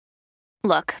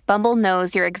Look, Bumble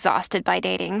knows you're exhausted by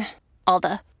dating. All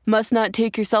the must not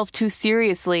take yourself too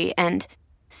seriously and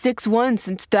 6'1"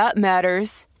 since that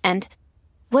matters. And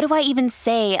what do I even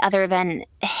say other than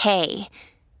hey?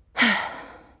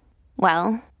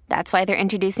 Well, that's why they're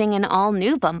introducing an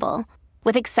all-new Bumble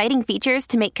with exciting features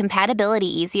to make compatibility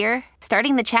easier,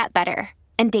 starting the chat better,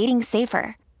 and dating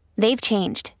safer. They've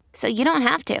changed, so you don't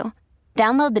have to.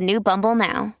 Download the new Bumble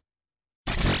now.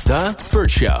 The Burt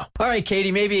Show. All right,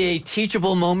 Katie, maybe a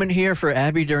teachable moment here for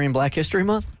Abby during Black History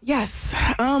Month? Yes.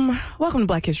 Welcome to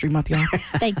Black History Month, y'all.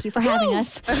 Thank you for having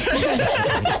us. Get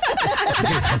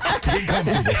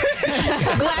comfortable.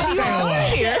 Glad you all are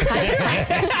here.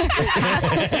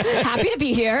 Happy to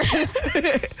be here.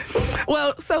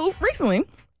 Well, so recently,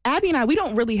 Abby and I, we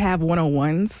don't really have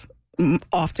one-on-ones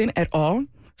often at all.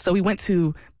 So we went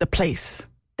to the place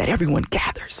that everyone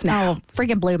gathers now. Oh,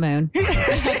 freaking Blue Moon.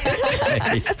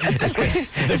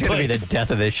 It's going to be the death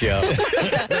of this show.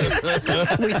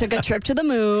 We took a trip to the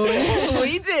moon.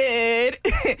 We did.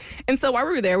 And so while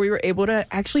we were there, we were able to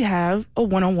actually have a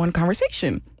one-on-one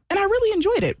conversation. And I really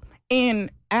enjoyed it.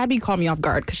 And Abby caught me off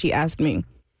guard because she asked me,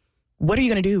 what are you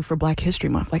going to do for Black History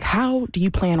Month? Like, how do you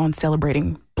plan on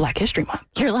celebrating Black History Month?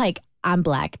 You're like, I'm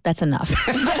black. That's enough.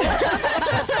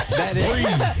 That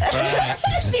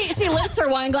is She lifts her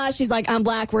wine glass. She's like, I'm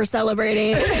black. We're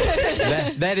celebrating.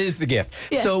 that is the gift.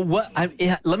 Yeah. So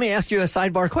let me ask you a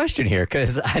sidebar question here,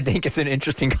 because I think it's an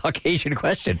interesting Caucasian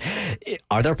question.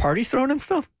 Are there parties thrown and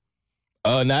stuff?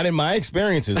 Not in my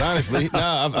experiences, honestly.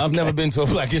 No, I've never been to a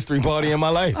Black History party in my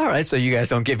life. All right, so you guys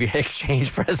don't give you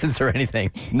exchange presents or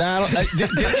anything? Nah,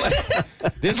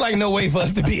 there's like no way for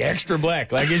us to be extra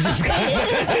black. Like it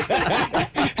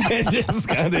just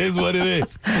kind of is what it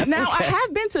is. Now, I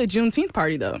have been to a Juneteenth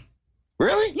party, though.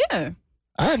 Really? Yeah.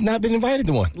 I have not been invited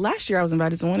to one. Last year I was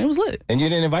invited to one. It was lit. And you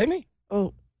didn't invite me?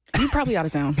 Oh, you probably out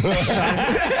of town. She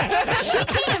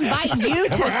can't invite you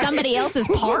to somebody else's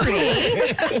party.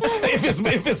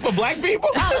 if it's for black people,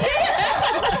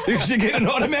 you should get an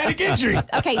automatic entry.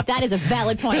 Okay, that is a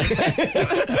valid point.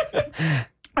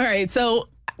 All right, so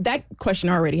that question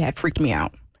already had freaked me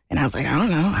out. And I was like, I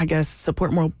don't know. I guess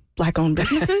support more Black-owned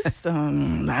businesses. I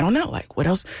don't know. Like, what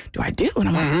else do I do? And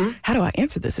I'm like, how do I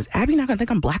answer this? Is Abby not going to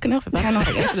think I'm black enough if I don't know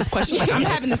how to answer this question? Like, I'm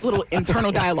having this little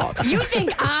internal dialogue. You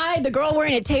think I, the girl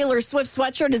wearing a Taylor Swift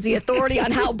sweatshirt, is the authority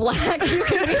on how black you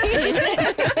can be?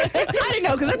 I didn't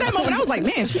know, because at that moment I was like,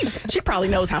 man, she probably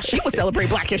knows how she would celebrate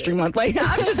Black History Month. Like,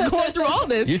 I'm just going through all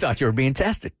this. You thought you were being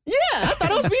tested. Yeah, I thought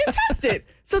I was being tested.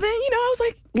 So then, I was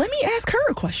like, let me ask her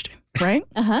a question, right?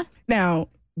 Uh-huh. Now,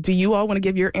 do you all want to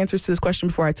give your answers to this question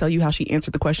before I tell you how she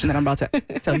answered the question that I'm about to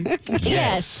tell you?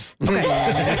 Yes. Okay.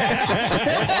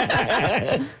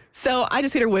 So I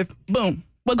just hit her with, boom,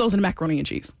 what goes in macaroni and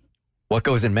cheese? What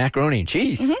goes in macaroni and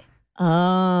cheese? Mm-hmm.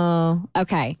 Oh,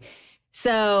 okay.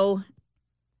 So.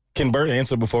 Can Bert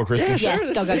answer before Kristen?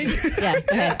 Yes, go. Yeah,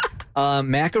 go ahead.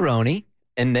 Macaroni.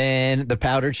 And then the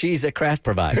powdered cheese that Kraft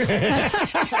provides.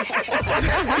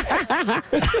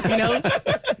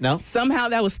 No? Somehow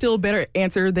that was still a better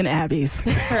answer than Abby's.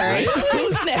 All right.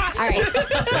 Who's next? All right.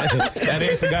 That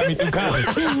answer got me through college.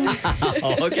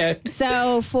 Oh, okay.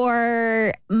 So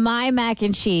for my mac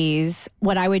and cheese,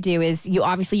 what I would do is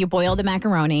you boil the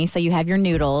macaroni. So you have your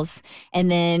noodles,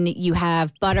 and then you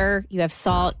have butter, you have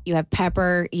salt, you have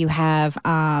pepper, you have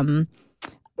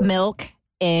milk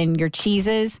and your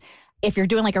cheeses. If you're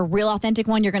doing like a real authentic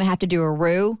one, you're going to have to do a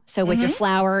roux. So with your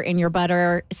flour and your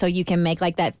butter, so you can make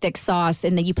like that thick sauce.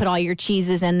 And then you put all your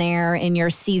cheeses in there and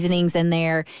your seasonings in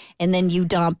there. And then you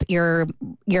dump your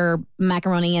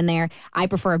macaroni in there. I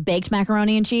prefer a baked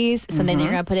macaroni and cheese. So then you're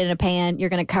going to put it in a pan.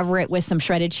 You're going to cover it with some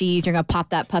shredded cheese. You're going to pop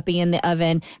that puppy in the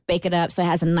oven, bake it up so it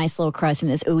has a nice little crust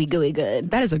and it's ooey gooey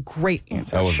good. That is a great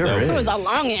answer. That was a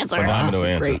long answer. Phenomenal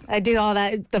answer. Great. I do all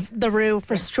that, the roux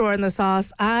for sure in the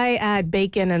sauce. I add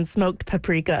bacon and smoked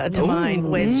paprika to mine,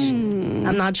 which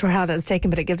I'm not sure how that's taken,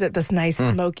 but it gives it this nice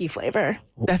smoky flavor.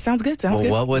 That sounds good. Sounds Well,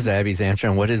 good. what was Abby's answer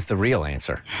and what is the real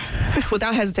answer?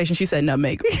 Without hesitation, she said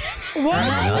nutmeg. What?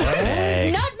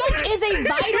 Nutmeg is a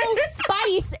vital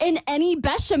spice in any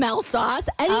bechamel sauce.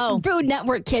 Any Food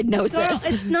Network kid knows Girl, this.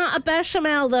 it's not a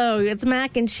bechamel, though. It's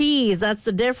mac and cheese. That's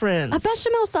the difference. A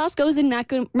bechamel sauce goes in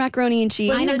macaroni and cheese.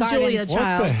 Listen to Julia What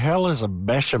Child. the hell is a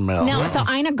bechamel? No, so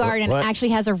Ina Garden actually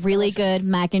has a really good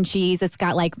mac and cheese. It's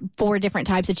got like 4 different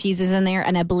types of cheeses in there,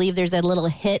 and I believe there's a little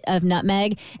hit of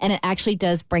nutmeg, and it actually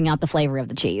does bring out the flavor of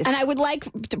the cheese. And I would like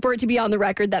for it to be on the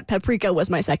record that paprika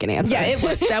was my second answer. Yeah,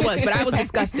 that was, but I was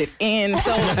disgusted. And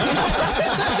so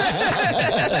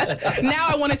now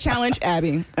I want to challenge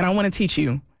Abby, and I want to teach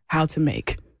you how to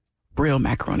make real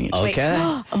macaroni and cheese. Okay.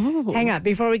 Hang on.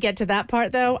 Before we get to that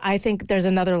part, though, I think there's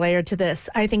another layer to this.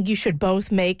 I think you should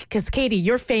both make, because Katie,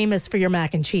 you're famous for your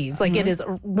mac and cheese. Like, it is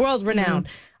world renowned.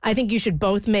 I think you should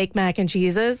both make mac and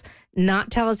cheeses,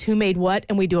 not tell us who made what,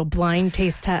 and we do a blind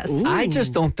taste test. I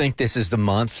just don't think this is the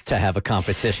month to have a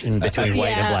competition between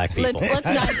white and black people. Let's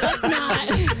not.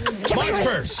 March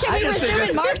 1st. Can we resume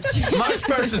in March? March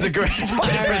 1st is a great time for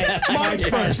that. March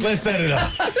 1st. Let's set it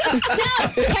up. No,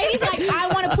 Katie's like, I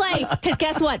want to play, because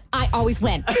guess what? I always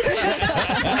win. In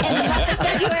the month of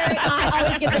February, I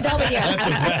always get the W. That's a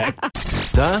fact.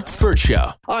 The Bert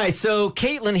Show. All right, so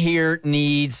Caitlin here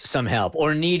needs some help,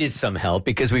 or needed some help,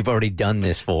 because we've already done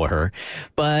this for her.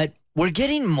 But we're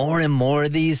getting more and more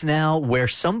of these now where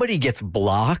somebody gets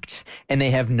blocked and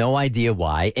they have no idea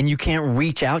why, and you can't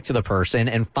reach out to the person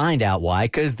and find out why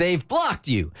because they've blocked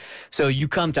you. So you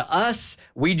come to us,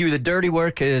 we do the dirty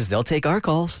work because they'll take our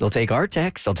calls, they'll take our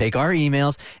texts, they'll take our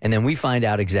emails, and then we find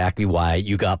out exactly why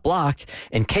you got blocked.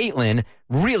 And Caitlin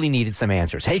really needed some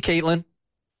answers. Hey, Caitlin.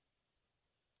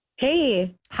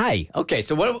 Hey. Hi. Okay,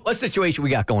 so what situation we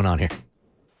got going on here?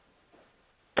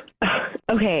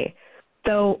 Okay,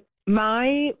 so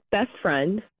my best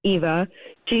friend Eva,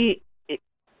 she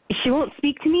won't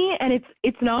speak to me, and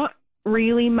it's not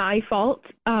really my fault,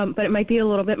 but it might be a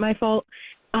little bit my fault.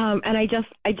 And I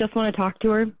just want to talk to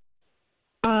her.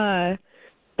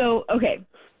 So okay,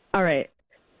 all right.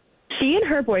 She and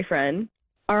her boyfriend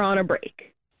are on a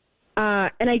break,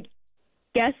 and I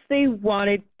guess they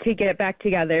wanted to get back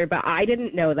together, but I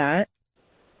didn't know that.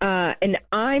 And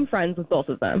I'm friends with both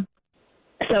of them.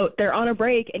 So they're on a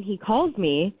break, and he calls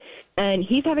me, and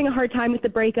he's having a hard time with the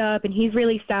breakup, and he's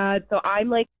really sad. So I'm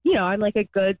like, I'm like a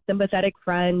good sympathetic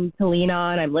friend to lean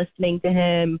on. I'm listening to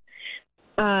him.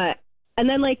 And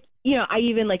then I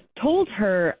even told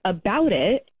her about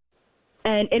it,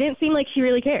 and it didn't seem like she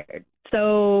really cared.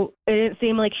 So it didn't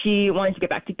seem like she wanted to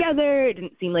get back together. It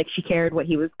didn't seem like she cared what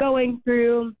he was going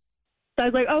through. So I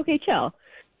was like, okay, chill.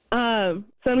 So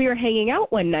we were hanging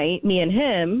out one night, me and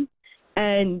him,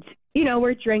 and,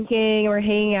 we're drinking, we're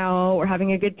hanging out, we're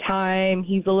having a good time.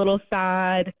 He's a little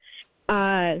sad.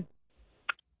 And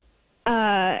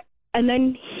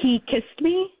then he kissed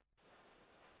me.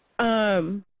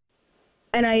 And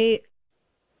I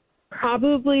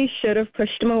probably should have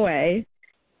pushed him away.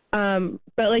 But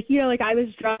I was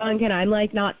drunk and I'm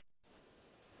not,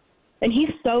 and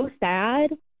he's so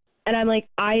sad. And I'm like,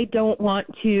 I don't want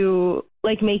to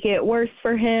make it worse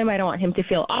for him. I don't want him to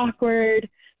feel awkward.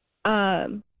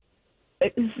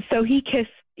 So he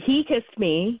kissed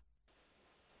me.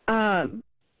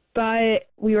 But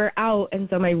we were out. And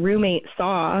so my roommate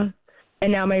saw,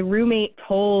 and now my roommate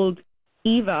told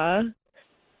Eva,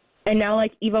 and now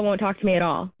Eva won't talk to me at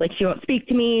all. She won't speak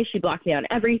to me. She blocked me on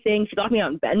everything. She blocked me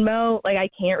on Venmo. I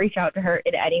can't reach out to her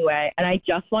in any way. And I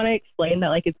just want to explain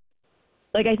that it's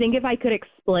I think if I could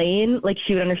explain,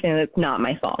 she would understand that it's not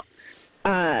my fault.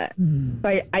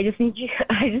 But I just need you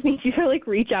to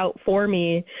reach out for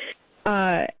me.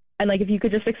 And if you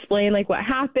could just explain what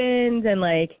happened, and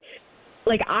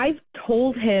I've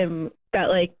told him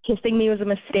that kissing me was a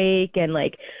mistake, and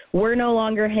we're no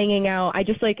longer hanging out. I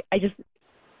just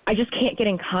can't get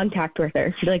in contact with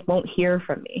her. She won't hear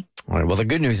from me. All right. Well, the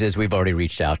good news is we've already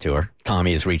reached out to her.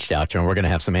 Tommy has reached out to her, and we're going to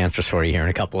have some answers for you here in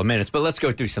a couple of minutes. But let's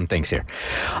go through some things here.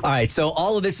 All right. So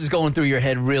all of this is going through your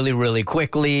head really, really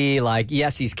quickly.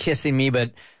 Yes, he's kissing me,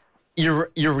 but you're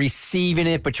receiving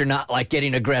it, but you're not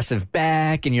getting aggressive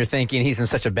back, and you're thinking he's in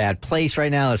such a bad place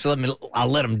right now. So I'll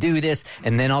let him do this,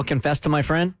 and then I'll confess to my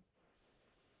friend.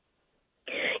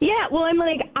 Yeah, well, I'm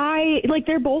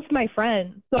they're both my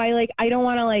friends, so I don't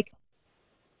want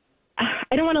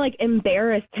to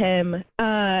embarrass him.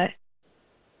 But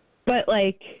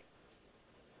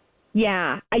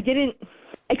yeah, I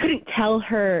couldn't tell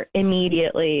her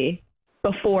immediately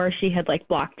before she had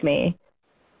blocked me.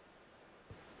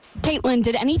 Caitlin,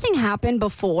 did anything happen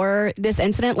before this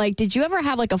incident? Did you ever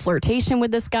have a flirtation with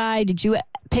this guy? Did you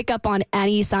pick up on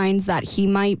any signs that he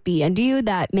might be into you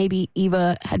that maybe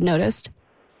Eva had noticed?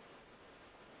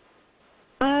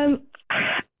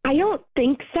 I don't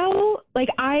think so.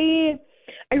 I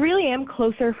really am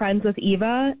closer friends with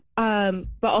Eva.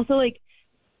 But also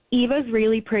Eva's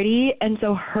really pretty, and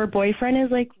so her boyfriend is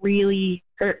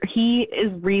he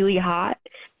is really hot.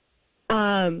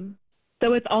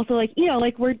 So it's also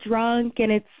we're drunk,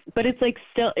 and it's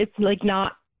still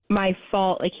not my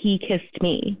fault. He kissed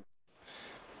me.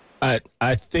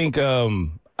 I think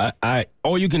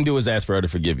all you can do is ask for her to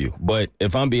forgive you. But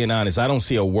if I'm being honest, I don't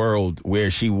see a world where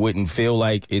she wouldn't feel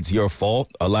like it's your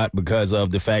fault a lot because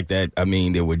of the fact that, I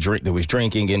mean, there was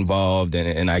drinking involved,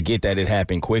 and I get that it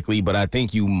happened quickly, but I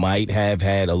think you might have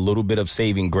had a little bit of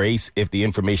saving grace if the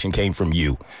information came from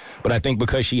you. But I think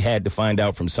because she had to find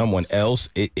out from someone else,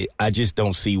 I just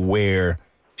don't see where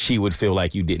she would feel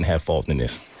like you didn't have fault in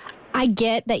this. I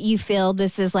get that you feel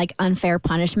this is like unfair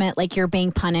punishment, like you're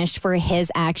being punished for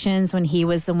his actions when he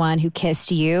was the one who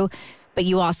kissed you. But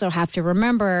you also have to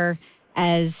remember,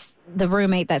 as the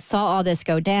roommate that saw all this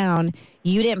go down,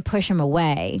 you didn't push him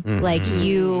away. Mm-hmm. Like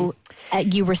you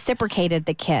reciprocated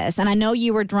the kiss. And I know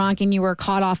you were drunk and you were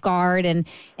caught off guard, and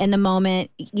in the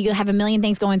moment you have a million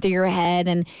things going through your head.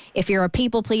 And if you're a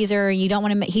people pleaser, you don't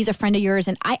want to he's a friend of yours.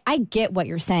 And I get what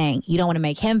you're saying. You don't want to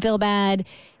make him feel bad,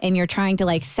 and you're trying to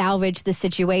like salvage the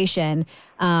situation.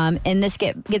 And this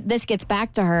gets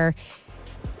back to her.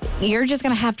 You're just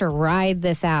going to have to ride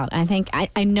this out. I think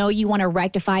I know you want to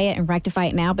rectify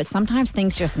it now, but sometimes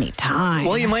things just need time.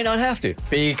 Well, you might not have to,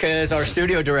 because our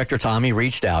studio director, Tommy,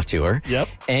 reached out to her. Yep.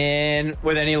 And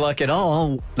with any luck at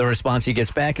all, the response he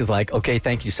gets back is like, okay,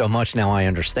 thank you so much. Now I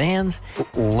understand.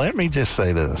 Let me just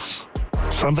say this.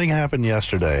 Something happened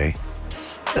yesterday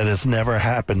that has never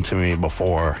happened to me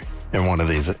before in one of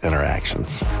these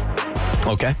interactions.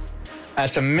 Okay.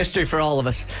 That's a mystery for all of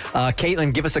us.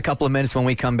 Caitlin, give us a couple of minutes. When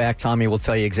we come back, Tommy will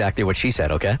tell you exactly what she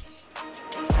said, okay?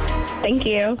 Thank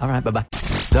you. All right, bye-bye.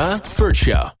 The Burt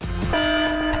Show.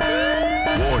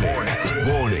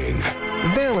 Warning.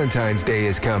 Valentine's Day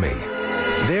is coming.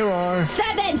 There are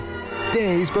 7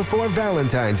 days before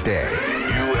Valentine's Day.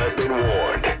 You have been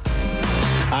warned.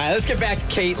 All right, let's get back to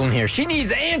Caitlin here. She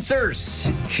needs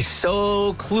answers. She's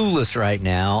so clueless right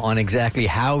now on exactly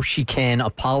how she can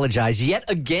apologize yet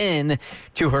again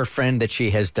to her friend that she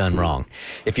has done wrong.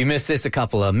 If you missed this a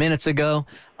couple of minutes ago,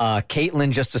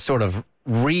 Caitlin, just to sort of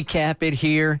recap it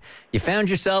here, you found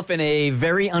yourself in a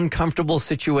very uncomfortable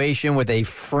situation with a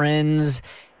friend's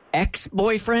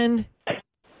ex-boyfriend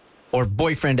or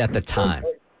boyfriend at the time.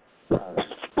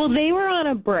 Well, they were on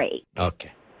a break.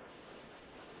 Okay.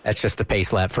 That's just the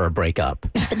pace lap for a breakup.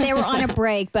 They were on a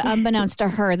break, but unbeknownst to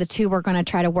her, the two were going to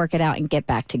try to work it out and get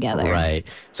back together. Right.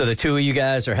 So the two of you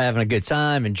guys are having a good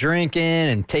time and drinking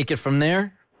and take it from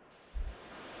there?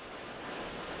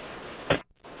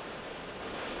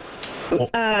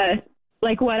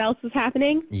 Like what else was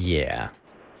happening? Yeah.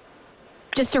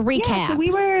 Just to recap. Yeah, so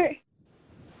we were...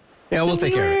 Yeah, we'll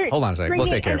take care of it. Hold on a second. We'll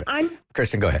take care of drinking, it.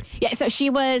 Kristen, go ahead. Yeah, so she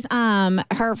was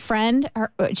her friend,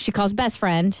 she calls best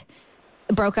friend,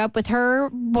 broke up with her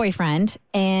boyfriend,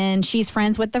 and she's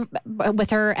friends with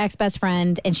her ex-best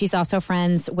friend, and she's also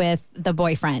friends with the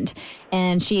boyfriend.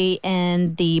 And she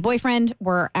and the boyfriend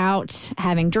were out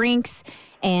having drinks,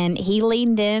 and he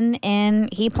leaned in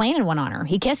and he planted one on her.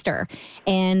 He kissed her,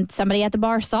 and somebody at the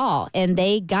bar saw, and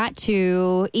they got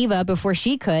to Eva before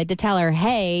she could to tell her,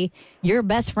 hey, your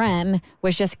best friend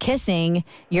was just kissing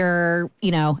your,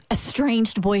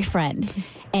 estranged boyfriend.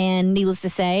 And needless to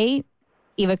say,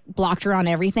 Eva blocked her on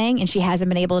everything, and she hasn't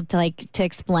been able to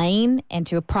explain and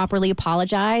to properly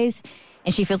apologize.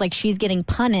 And she feels like she's getting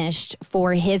punished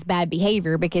for his bad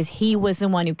behavior because he was the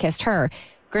one who kissed her.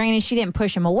 Granted, she didn't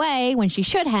push him away when she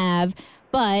should have,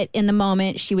 but in the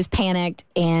moment, she was panicked,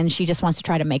 and she just wants to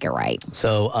try to make it right.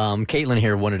 So Caitlin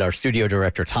here wanted our studio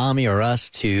director, Tommy, or us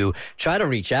to try to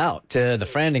reach out to the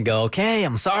friend and go, okay,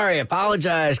 I'm sorry, I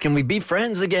apologize. Can we be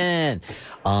friends again?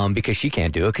 Because she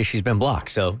can't do it because she's been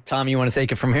blocked. So, Tommy, you want to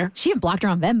take it from here? She had blocked her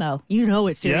on Venmo. You know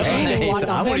it's serious. Yeah. Hey, so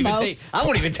I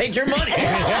won't even take your money.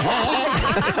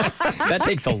 That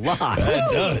takes a lot.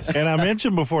 It does. And I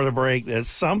mentioned before the break that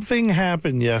something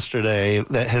happened yesterday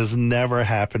that has never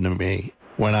happened to me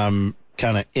when I'm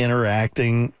kind of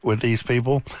interacting with these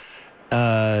people.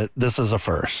 This is a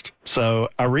first. So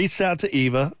I reached out to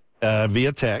Eva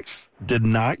via text, did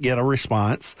not get a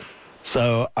response.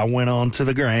 So I went on to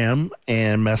the gram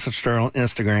and messaged her on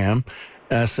Instagram.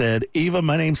 And I said, Eva,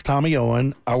 my name's Tommy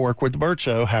Owen. I work with the Burt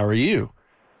Show. How are you?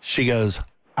 She goes,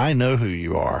 I know who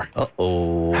you are.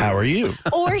 Uh-oh. How are you?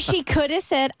 Or she could have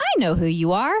said, I know who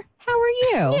you are. How are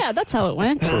you? Yeah, that's how it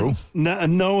went. True.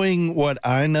 Knowing what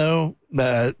I know,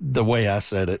 the way I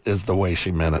said it is the way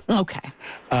she meant it. Okay.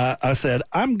 I said,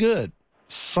 I'm good.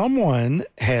 Someone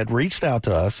had reached out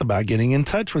to us about getting in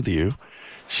touch with you.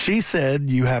 She said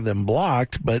you have them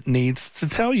blocked, but needs to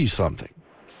tell you something.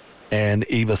 And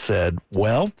Eva said,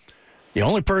 well, the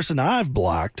only person I've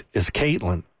blocked is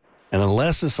Caitlin. And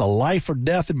unless it's a life or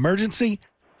death emergency,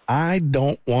 I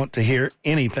don't want to hear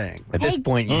anything. At this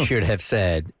point, you should have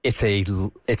said it's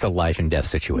a life and death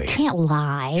situation. Can't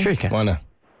lie. Sure you can. Why not?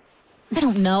 I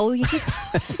don't know. You just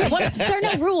There are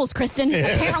no rules, Kristen.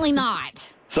 apparently not.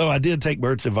 So I did take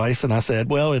Bert's advice, and I said,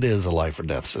 well, it is a life or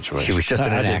death situation. She was just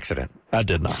in I an did- accident. I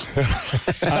did not.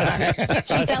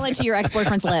 She fell into your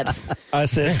ex-boyfriend's lips. I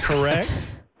said, correct.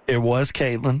 It was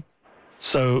Caitlin.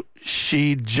 So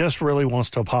she just really wants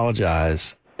to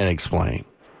apologize and explain.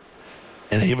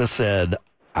 And Eva said,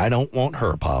 I don't want her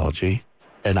apology,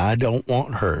 and I don't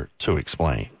want her to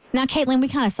explain. Now, Caitlin, we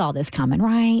kind of saw this coming,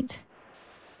 right?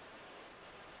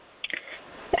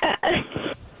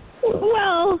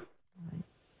 Well,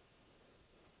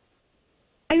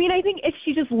 I mean, I think if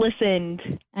she just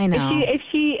listened, I know.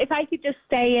 if I could just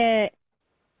say it,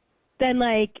 then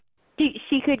like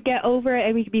she could get over it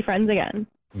and we could be friends again.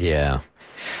 Yeah.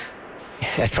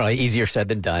 That's probably easier said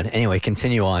than done. Anyway,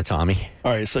 continue on, Tommy.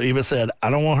 All right, so Eva said, I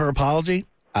don't want her apology.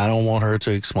 I don't want her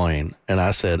to explain. And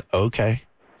I said, okay,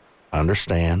 I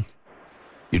understand.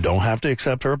 You don't have to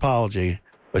accept her apology,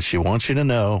 but she wants you to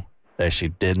know that she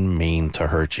didn't mean to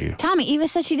hurt you. Tommy, Eva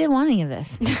said she didn't want any of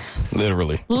this.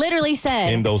 Literally. Literally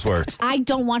said, In those words. I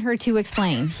don't want her to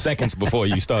explain. Seconds before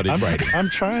you started writing. I'm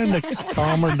trying to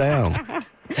calm her down.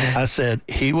 I said,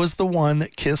 he was the one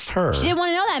that kissed her. She didn't want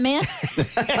to know that,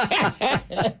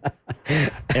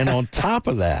 man. And on top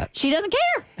of that, She doesn't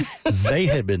care. they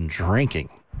had been drinking,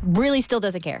 Really still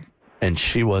doesn't care. and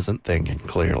she wasn't thinking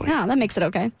clearly. Yeah, that makes it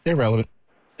okay. Irrelevant.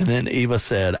 And then Eva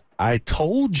said, I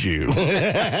told you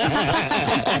that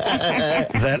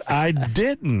I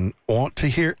didn't want to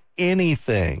hear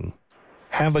anything.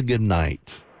 Have a good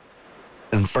night.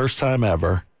 And first time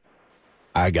ever,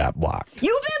 I got blocked.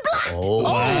 You've been blocked. Oh,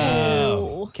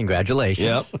 wow.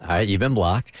 Congratulations. Yep. All right, you've been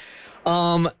blocked.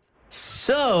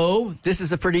 So this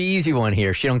is a pretty easy one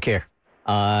here. She don't care.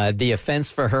 The offense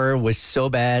for her was so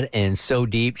bad and so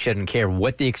deep, she doesn't care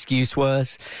what the excuse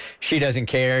was. She doesn't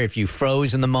care if you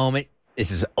froze in the moment.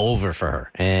 This is over for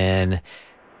her. And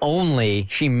only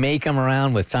she may come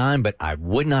around with time, but I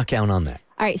would not count on that.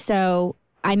 All right, so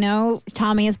I know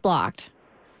Tommy is blocked,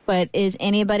 but is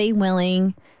anybody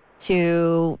willing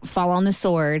to fall on the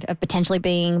sword of potentially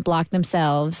being blocked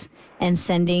themselves and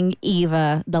sending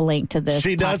Eva the link to this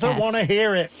She doesn't podcast? want to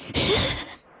hear it.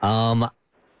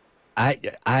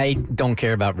 I don't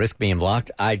care about risk being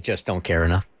blocked. I just don't care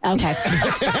enough. Okay.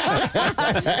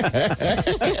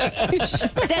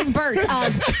 Says Bert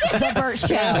of The Bert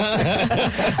Show.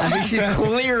 I mean, she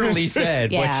clearly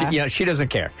said what she doesn't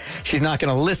care. She's not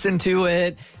going to listen to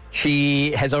it.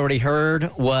 She has already heard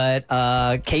what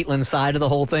Caitlin's side of the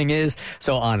whole thing is.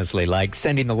 So honestly, like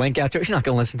sending the link out to her, she's not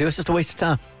going to listen to it. It's just a waste of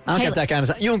time. I don't got that kind of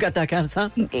time. You don't got that kind of time.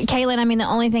 Caitlin, I mean, the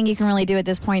only thing you can really do at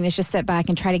this point is just sit back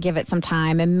and try to give it some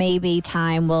time, and maybe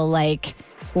time will like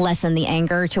lessen the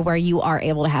anger to where you are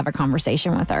able to have a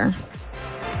conversation with her.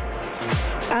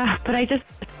 But I just,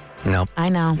 Nope. I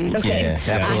know. okay.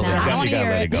 Yeah, absolutely. I don't You gotta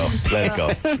hear let it. it go. Let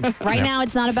it go. Right now,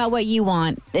 it's not about what you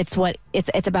want. It's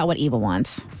about what Eva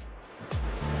wants.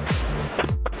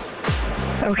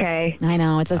 Okay. I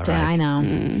know. It's right. I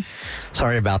know.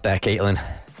 Sorry about that, Caitlin.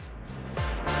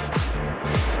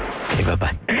 Okay,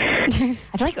 bye-bye. I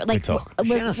feel like talk. were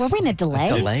we in a delay?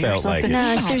 Delay or Felt like something? it.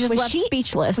 No, she was just Was left she-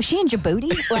 speechless. Was she in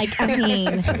Djibouti? Like, I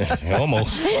mean,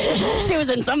 Almost. She was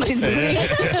in somebody's booty.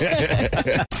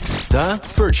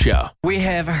 The Bert Show. We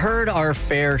have heard our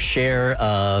fair share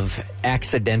of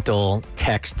accidental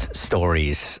text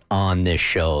stories on this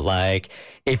show. Like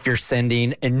if you're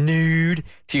sending a nude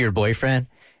to your boyfriend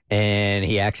and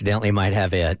he accidentally might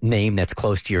have a name that's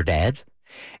close to your dad's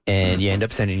and you end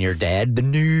up sending your dad the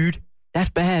nude. That's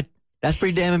bad. That's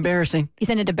pretty damn embarrassing. you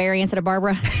sent it to Barry instead of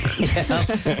Barbara. We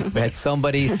had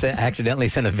somebody accidentally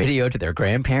send a video to their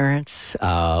grandparents.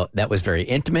 That was very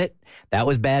intimate. That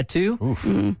was bad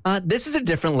too. This is a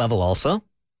different level also.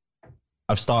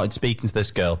 I've started speaking to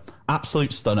this girl.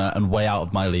 Absolute stunner and way out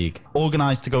of my league.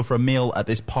 Organised to go for a meal at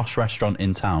this posh restaurant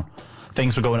in town.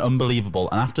 Things were going unbelievable,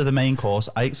 and after the main course,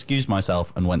 I excused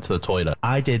myself and went to the toilet.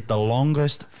 I did the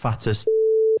longest, fattest...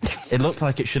 It looked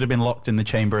like it should have been locked in the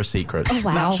Chamber of Secrets. Oh,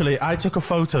 wow. Naturally, I took a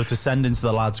photo to send into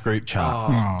the lads' group chat.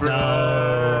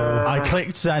 I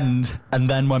clicked send and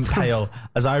then went pale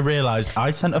as I realised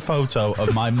I'd sent a photo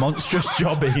of my monstrous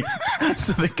jobby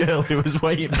to the girl who was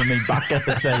waiting for me back at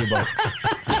the table.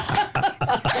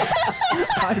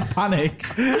 I panicked,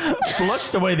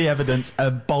 flushed away the evidence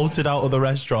and bolted out of the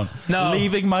restaurant,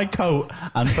 leaving my coat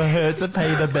and for her to pay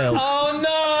the bill. Oh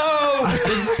no! I've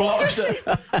since blocked her.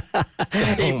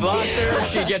 He blocked her,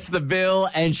 she gets the bill,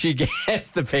 and she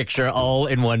gets the picture all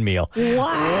in one meal.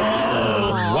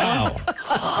 Wow.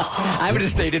 I would have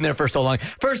stayed in there for so long.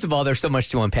 First of all, there's so much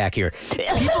to unpack here.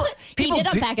 He did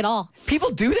unpack it all. People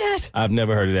do that? I've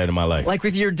never heard of that in my life. Like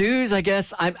with your dudes, I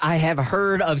guess. I have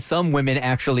heard of some women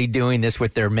actually doing this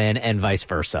with their men and vice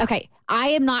versa. Okay,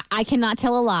 I cannot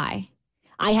tell a lie.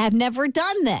 I have never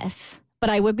done this, but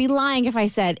I would be lying if I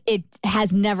said it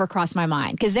has never crossed my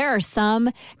mind. Because there are some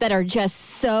that are just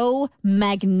so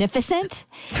magnificent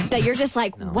that you're just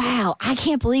like, wow, I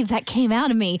can't believe that came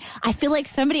out of me. I feel like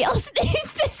somebody else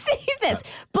needs to see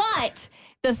this. But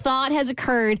the thought has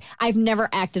occurred. I've never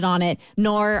acted on it,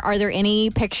 nor are there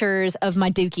any pictures of my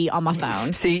dookie on my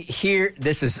phone. See, here,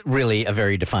 this is really a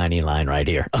very defining line right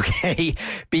here, okay?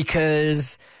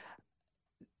 Because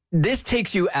this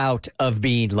takes you out of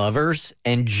being lovers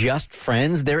and just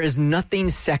friends. There is nothing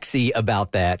sexy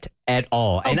about that at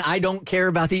all. And I don't care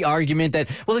about the argument that,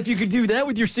 well, if you could do that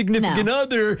with your significant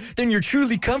other, then you're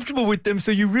truly comfortable with them,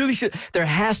 so you really should. There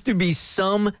has to be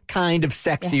some kind of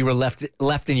sexy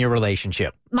left in your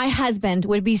relationship. My husband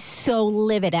would be so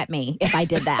livid at me if I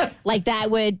did that. Like that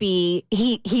would be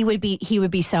he would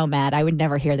be so mad. I would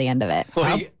never hear the end of it.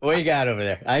 What you got over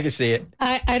there? I can see it.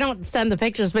 I don't send the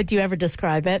pictures, but do you ever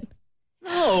describe it?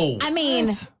 No. I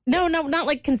mean, no, not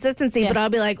like consistency, but I'll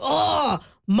be like, oh,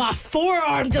 my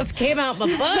forearm just came out my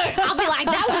butt. I'll be like,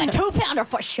 that was a 2-pounder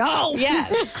for sure.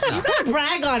 Yes. You gotta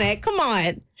brag on it. Come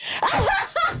on.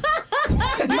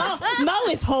 Mo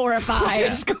is horrified.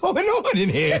 What's going on in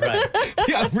here? Right.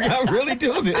 Y'all really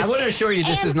do this. I want to assure you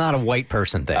this is not a white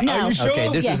person thing. Are you sure? Okay,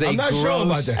 this is a I'm not gross, sure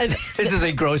about that. This is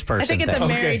a gross person I think it's thing. a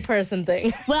married person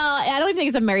thing. Well, I don't think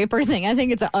it's a married person thing. I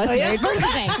think it's a us married person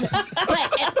thing.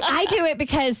 But I do it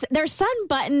because there's some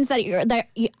buttons that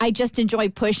I just enjoy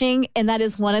pushing, and that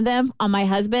is one of them on my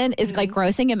husband is like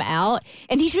grossing him out.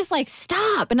 And he's just like,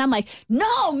 stop. And I'm like,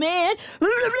 no, man.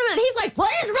 And he's like,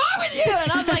 what is wrong with you?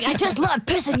 And I'm like, I just love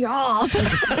pissing you off.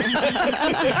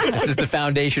 This is the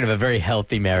foundation of a very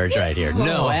healthy marriage right here.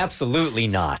 No, absolutely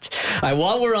not. All right,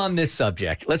 while we're on this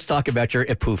subject, let's talk about your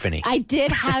epiphany. I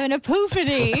did have an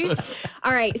epiphany.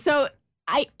 All right, so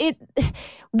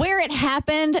where it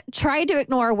happened, try to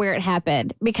ignore where it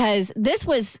happened because this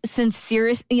was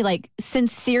sincerely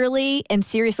and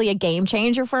seriously a game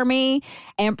changer for me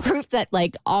and proof that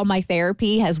like all my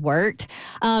therapy has worked.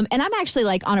 And I'm actually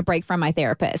like on a break from my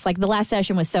therapist. Like the last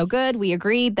session was so good. We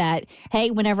agreed that,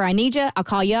 hey, whenever I need you, I'll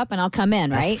call you up and I'll come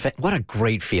in, right? What a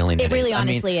great feeling it really is.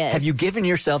 honestly is. Have you given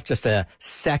yourself just a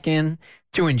second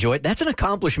to enjoy it? That's an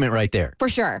accomplishment right there. For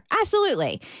sure.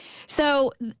 Absolutely.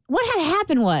 So what had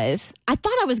happened was I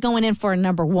thought I was going in for a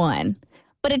number 1,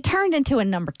 but it turned into a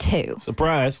number 2.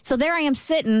 Surprise. So there I am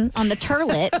sitting on the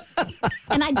turlet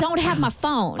and I don't have my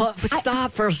phone.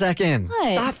 Stop for a second.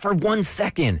 What? Stop for 1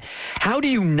 second. How do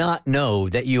you not know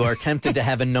that you are tempted to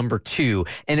have a number 2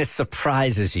 and it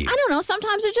surprises you? I don't know.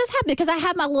 Sometimes it just happens because I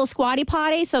have my little squatty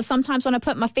potty. So sometimes when I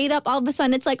put my feet up, all of a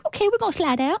sudden it's like, okay, we're going to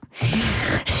slide out.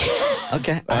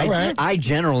 Okay. All right. I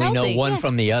generally know Healthy, one yeah.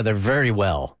 from the other very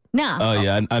well. No. Oh,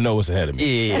 yeah, I know what's ahead of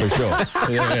me. Yeah. For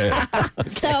sure. Yeah.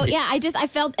 So, yeah, I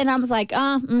felt, and I was like,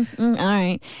 all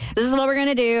right, this is what we're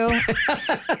going to do.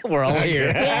 We're all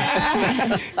here.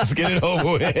 Let's get it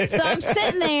over with. So I'm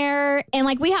sitting there, and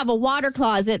like we have a water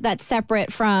closet that's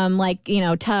separate from like,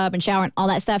 tub and shower and all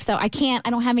that stuff. So I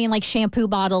don't have any like shampoo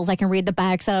bottles I can read the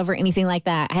backs of or anything like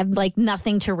that. I have like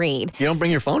nothing to read. You don't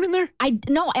bring your phone in there?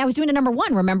 No, I was doing a number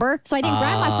 1, remember? So I didn't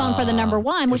grab my phone for the number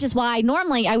 1, which is why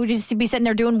normally I would just be sitting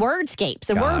there doing wordscapes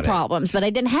and word problems, but I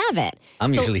didn't have it.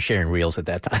 I'm usually sharing reels at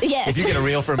that time. Yes. If you get a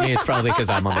reel from me, it's probably because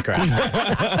I'm on the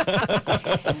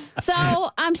crack. So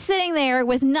I'm sitting there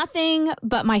with nothing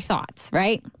but my thoughts,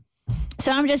 right?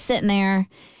 So I'm just sitting there.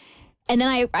 And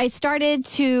then I started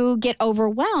to get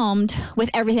overwhelmed with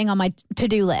everything on my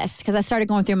to-do list because I started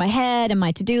going through my head and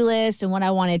my to-do list and what I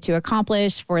wanted to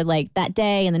accomplish for like that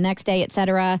day and the next day, et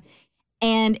cetera.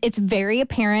 And it's very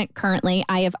apparent currently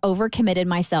I have overcommitted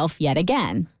myself yet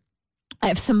again. I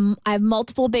have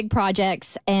multiple big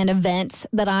projects and events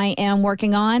that I am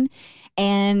working on,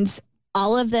 and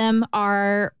all of them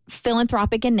are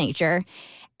philanthropic in nature.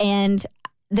 And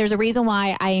there's a reason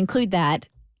why I include that,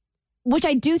 which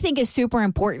I do think is super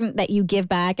important that you give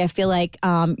back. I feel like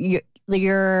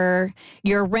your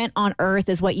rent on earth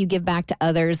is what you give back to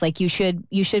others. Like you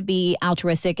should be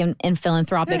altruistic and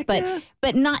philanthropic,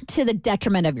 but not to the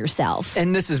detriment of yourself.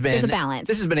 And there's a balance.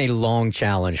 This has been a long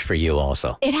challenge for you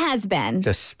also. It has been.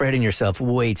 Just spreading yourself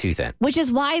way too thin. Which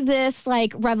is why this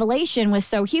like revelation was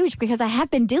so huge because I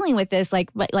have been dealing with this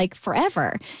like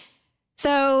forever.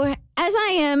 So as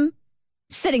I am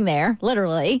sitting there,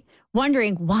 literally,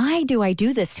 wondering, why do I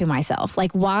do this to myself?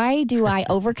 Like, why do I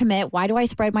overcommit? Why do I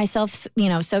spread myself,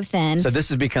 so thin? So this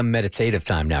has become meditative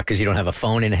time now because you don't have a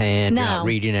phone in hand, you're not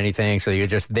reading anything, so you're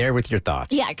just there with your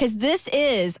thoughts. Yeah, because this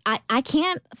is, I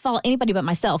can't fault anybody but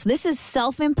myself. This is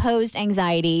self-imposed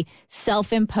anxiety,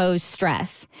 self-imposed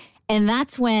stress. And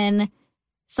that's when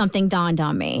something dawned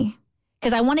on me.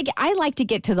 Because I like to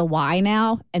get to the why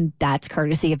now, and that's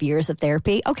courtesy of years of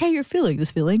therapy. Okay, you're feeling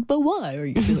this feeling, but why are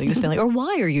you feeling this feeling? Or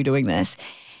why are you doing this?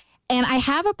 And I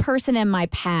have a person in my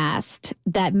past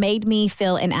that made me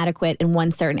feel inadequate in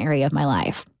one certain area of my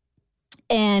life.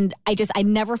 And I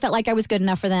never felt like I was good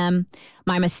enough for them.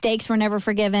 My mistakes were never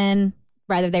forgiven.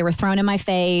 Rather, they were thrown in my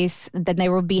face. Then they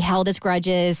would be held as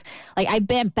grudges. Like, I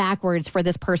bent backwards for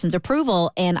this person's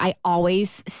approval, and I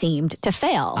always seemed to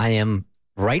fail. I am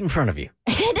right in front of you.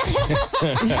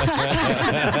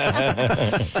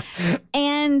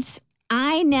 And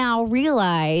I now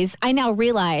realize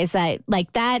that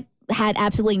like that had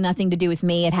absolutely nothing to do with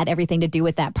me. It had everything to do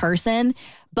with that person.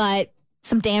 But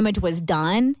some damage was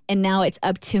done. And now it's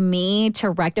up to me to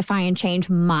rectify and change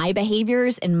my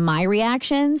behaviors and my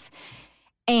reactions.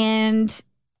 And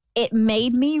it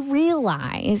made me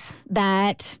realize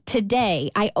that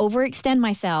today I overextend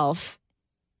myself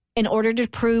in order to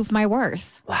prove my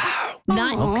worth. Wow.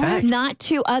 Not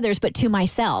to others, but to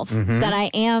myself,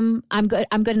 that I'm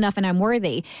good enough and I'm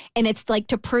worthy. And it's like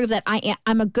to prove that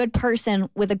I'm a good person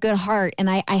with a good heart and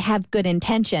I have good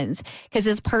intentions, because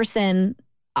this person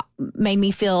made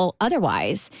me feel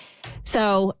otherwise.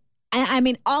 So, I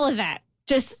mean, all of that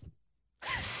just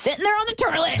sitting there on the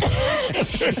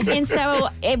toilet. And so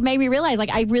it made me realize, like,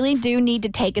 I really do need to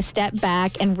take a step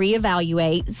back and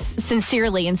reevaluate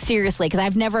sincerely and seriously, because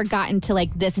I've never gotten to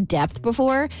like this depth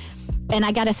before. And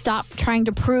I got to stop trying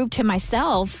to prove to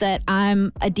myself that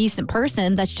I'm a decent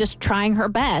person that's just trying her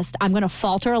best. I'm going to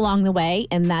falter along the way,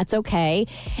 and that's okay.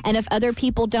 And if other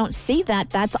people don't see that,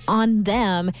 that's on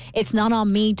them. It's not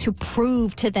on me to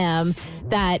prove to them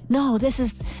that, no, this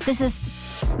is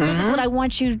what I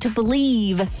want you to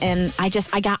believe. And I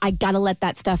got to let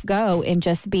that stuff go and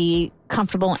just be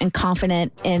comfortable and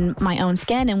confident in my own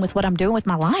skin and with what I'm doing with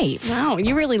my life. Wow,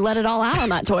 you really let it all out on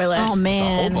that toilet. Oh,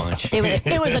 man. It's a whole bunch.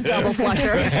 It was a double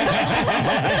flusher.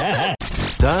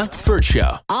 The Burt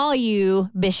Show. All you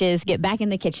bitches get back in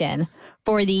the kitchen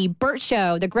for the Burt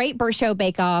Show, the Great Burt Show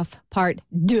Bake Off Part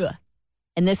 2.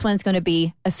 And this one's going to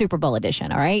be a Super Bowl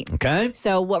edition, all right? Okay.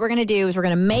 So what we're going to do is we're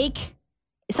going to make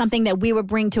something that we would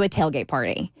bring to a tailgate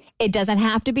party. It doesn't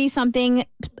have to be something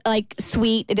like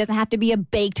sweet. It doesn't have to be a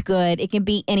baked good. It can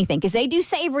be anything, because they do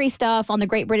savory stuff on the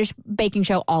Great British Baking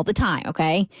Show all the time,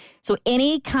 okay? So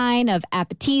any kind of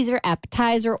appetizer,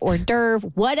 hors d'oeuvre,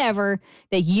 whatever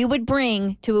that you would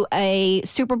bring to a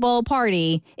Super Bowl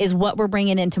party is what we're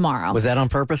bringing in tomorrow. Was that on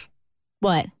purpose?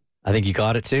 What? I think you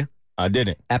got it too. I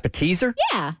didn't. Appetizer?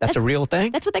 Yeah. That's a real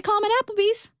thing? That's what they call them at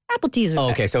Applebee's. Appetizer.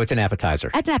 Oh, okay, so it's an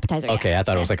appetizer. That's an appetizer. Yeah. Okay, I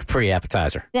thought it was like a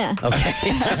pre-appetizer. Yeah. Okay.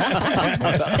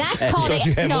 That's called Don't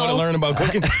you have more to learn about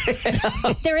cooking?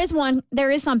 There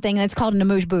is something that's called an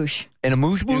amuse-bouche. An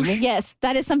amuse-bouche? Yes,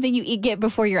 that is something you get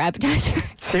before your appetizer.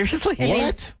 Seriously?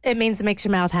 It means it makes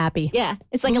your mouth happy. Yeah,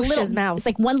 it's like Bouche a little his mouth. It's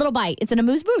like one little bite. It's an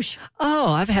amuse-bouche.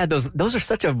 Oh, I've had those. Those are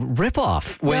such a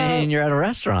rip-off when you're at a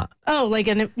restaurant. Oh, like,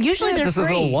 and usually they're just free.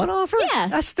 a little one-offer? Yeah.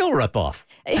 That's still rip-off.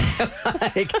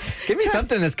 Like, give me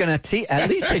something that's going to at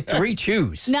least take 3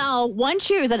 chews. No, one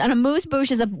chews. An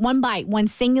amuse-bouche is a one bite, one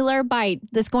singular bite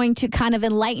that's going to kind of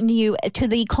enlighten you to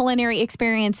the culinary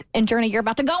experience and journey you're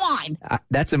about to go on.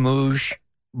 That's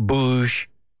amuse-bouche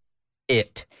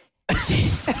it.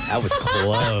 That was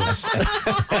close.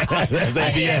 That's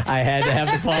ABS. I had to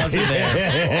have the pause in there,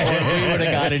 or we would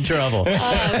have got in trouble.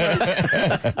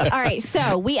 All right,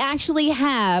 so we actually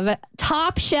have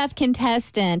Top Chef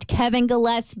contestant Kevin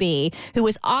Gillespie, who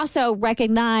was also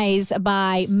recognized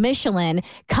by Michelin,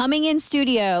 coming in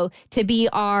studio to be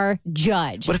our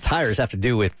judge. What do tires have to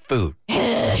do with food?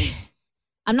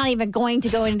 I'm not even going to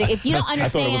go into if you don't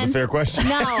understand. I thought it was a fair question.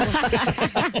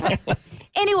 No.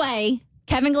 Anyway,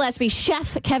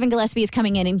 Chef Kevin Gillespie is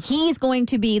coming in, and he's going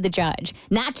to be the judge.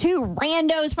 Not 2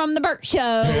 randos from the Burt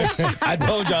Show. I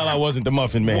told y'all I wasn't the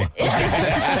muffin man.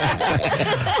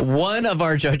 One of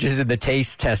our judges in the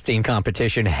taste testing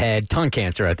competition had tongue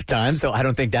cancer at the time, so I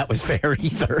don't think that was fair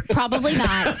either. Probably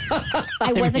not.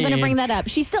 I wasn't going to bring that up.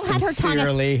 She still had her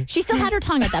tongue. She still had her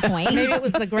tongue at that point. Maybe it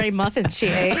was the gray muffins she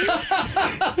ate.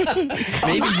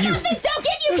 Maybe muffins don't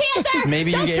give you cancer.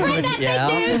 Maybe don't you gave her spread the that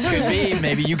fake news. Could be.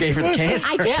 Maybe you gave her the cancer.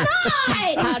 I did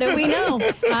not. How do we know?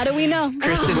 How do we know?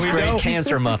 Kristen's great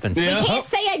cancer muffins. We can't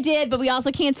say I did, but we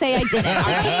also can't say I didn't. All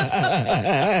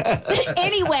right.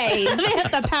 Anyways, They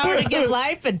have the power to give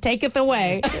life and taketh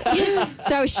away.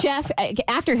 so Chef,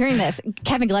 after hearing this,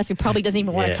 Kevin Gillespie probably doesn't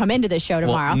even want to Yeah. come into this show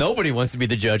tomorrow. Well, nobody wants to be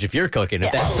the judge if you're cooking.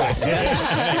 If that's,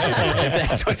 if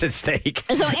that's what's at stake.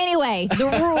 So anyway, the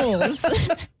rules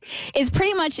is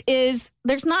pretty much there's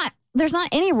not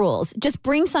any rules. Just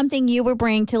bring something you would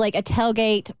bring to like a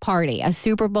tailgate party, a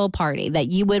Super Bowl party that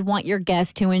you would want your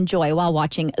guests to enjoy while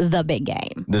watching the big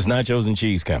game. Does nachos and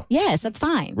cheese count? Yes, that's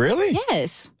fine. Really?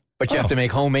 Yes. But you have to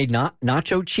make homemade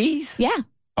nacho cheese? Yeah.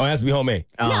 Oh, it has to be homemade.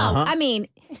 No, I mean,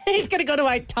 He's going to go to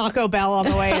a Taco Bell on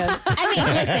the way in. I mean,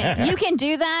 listen, you can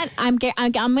do that. I'm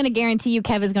going to guarantee you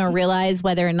Kevin's going to realize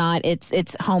whether or not it's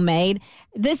homemade.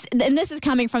 This is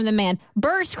coming from the man.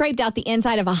 Bird scraped out the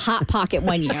inside of a Hot Pocket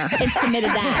one year and submitted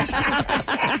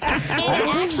that. And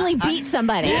it actually beat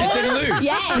somebody. Yeah, it didn't lose.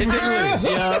 Yes. It didn't lose.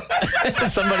 Yeah.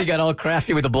 Somebody got all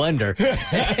crafty with a blender,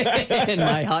 and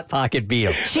my Hot Pocket beat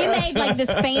him. She made like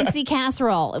this fancy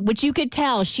casserole, which you could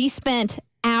tell she spent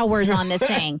hours on this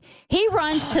thing. He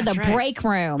runs to the break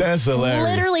room. That's hilarious.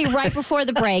 Literally right before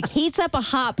the break, heats up a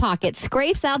Hot Pocket,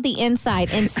 scrapes out the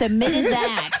inside, and submitted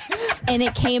that. And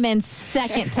it came in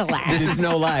second to last. This is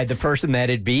no lie. The person that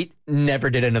it beat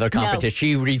never did another competition.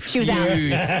 She refused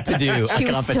to do She a was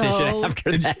competition so-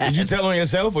 after that. Did you tell on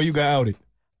yourself or you got outed?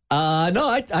 No,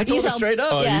 I told her told- straight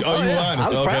up. Oh, Yeah. you were honest. I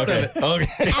was proud of it.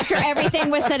 Okay. After everything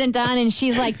was said and done, and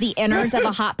she's like, the innards of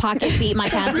a Hot Pocket beat my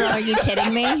casserole. Are you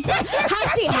kidding me?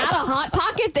 Has she had a Hot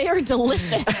Pocket? They are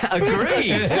delicious.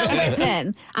 Agreed. So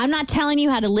listen, I'm not telling you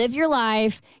how to live your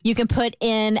life. You can put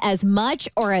in as much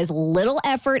or as little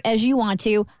effort as you want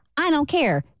to. I don't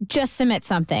care. Just submit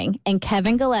something, and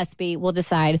Kevin Gillespie will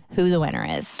decide who the winner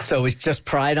is. So is just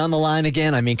pride on the line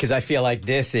again? I mean, because I feel like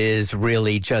this is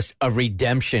really just a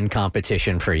redemption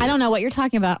competition for you. I don't know what you're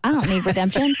talking about. I don't need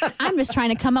redemption. I'm just trying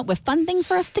to come up with fun things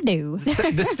for us to do.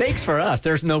 So the stakes for us,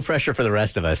 there's no pressure for the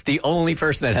rest of us. The only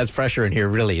person that has pressure in here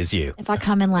really is you. If I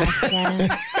come in last again,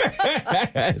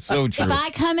 So true. if I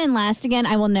come in last again,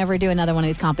 I will never do another one of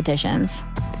these competitions.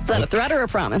 Is that a threat or a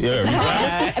promise? Yeah,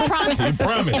 I promise. you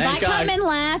promise. If I Thank come God. in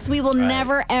last, we will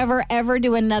never, ever, ever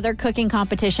do another cooking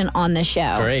competition on the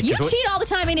show. Great, You 'cause what- cheat all the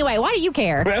time anyway. Why do you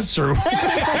care? That's true.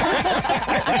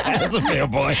 That's a fair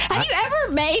point. Have you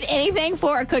ever made anything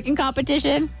for a cooking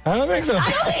competition? I don't think so.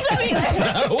 I don't think so either.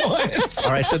 Not once.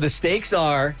 All right, so the stakes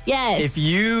are Yes. if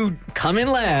you come in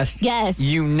last, Yes.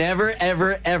 you never,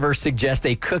 ever, ever suggest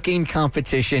a cooking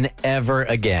competition ever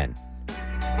again.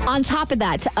 On top of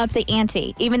that, to up the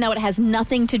ante, even though it has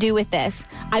nothing to do with this,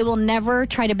 I will never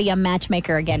try to be a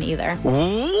matchmaker again either.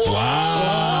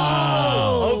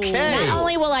 Wow. Okay. Not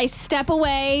only will I step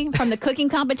away from the cooking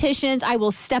competitions, I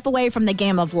will step away from the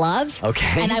game of love.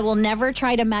 Okay. And I will never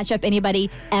try to match up anybody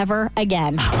ever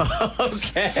again.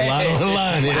 Okay. A lot on the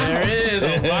line here. There is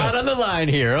a lot on the line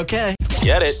here. Okay.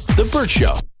 Get it? The Burt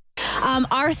Show.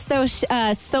 Our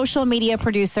social media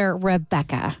producer,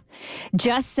 Rebecca,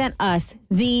 just sent us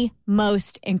the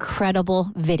most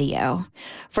incredible video.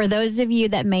 For those of you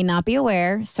that may not be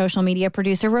aware, social media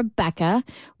producer Rebecca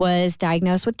was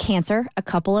diagnosed with cancer a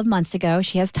couple of months ago.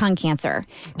 She has tongue cancer.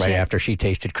 Right after she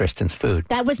tasted Kristen's food.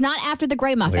 That was not after the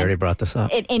gray muffin. We already brought this up.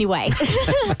 Anyway,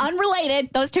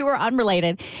 unrelated. Those two were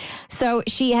unrelated. So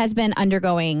she has been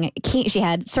undergoing, she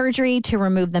had surgery to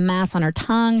remove the mass on her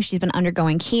tongue. She's been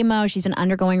undergoing chemo. She's been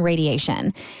undergoing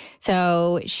radiation.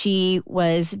 So she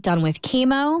was done with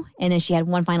chemo, and then she had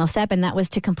one final step, and that was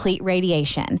to complete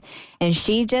radiation. And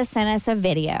she just sent us a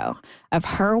video of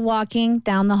her walking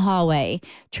down the hallway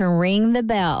to ring the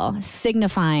bell,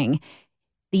 signifying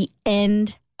the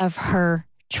end of her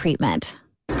treatment.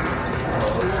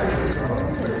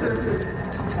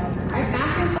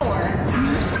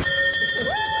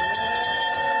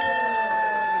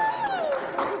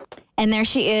 And there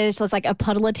she is, just like a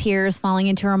puddle of tears falling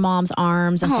into her mom's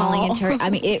arms and falling into her.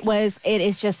 I mean, it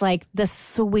is just like the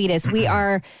sweetest. We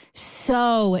are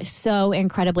so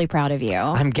incredibly proud of you.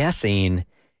 I'm guessing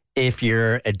if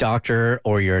you're a doctor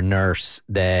or you're a nurse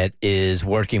that is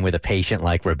working with a patient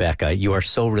like Rebecca, you are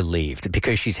so relieved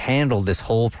because she's handled this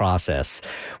whole process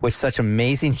with such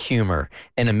amazing humor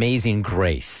and amazing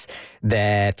grace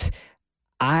that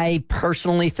I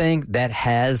personally think that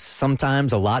has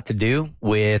sometimes a lot to do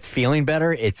with feeling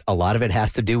better. A lot of it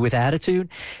has to do with attitude.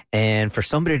 And for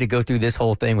somebody to go through this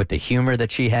whole thing with the humor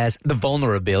that she has, the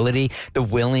vulnerability, the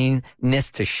willingness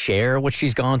to share what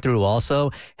she's gone through also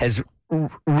has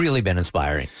really been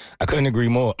inspiring. I couldn't agree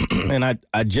more. And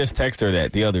I just texted her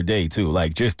that the other day, too.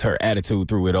 Like, just her attitude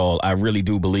through it all. I really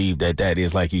do believe that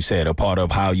is, like you said, a part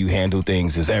of how you handle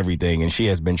things is everything. And she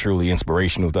has been truly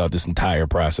inspirational throughout this entire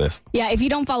process. Yeah, if you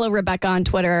don't follow Rebecca on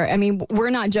Twitter, I mean, we're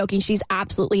not joking. She's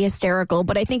absolutely hysterical.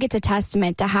 But I think it's a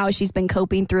testament to how she's been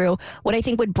coping through what I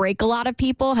think would break a lot of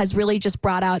people, has really just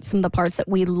brought out some of the parts that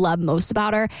we love most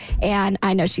about her. And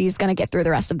I know she's going to get through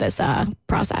the rest of this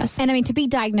process. And I mean, to be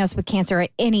diagnosed with cancer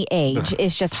at any age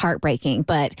is just heartbreaking.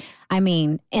 But I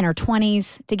mean, in her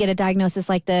 20s to get a diagnosis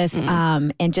like this,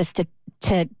 and just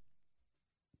to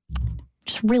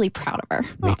just really proud of her.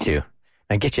 Me too.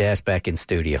 Now get your ass back in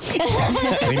studio.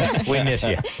 we miss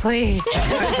you. Please.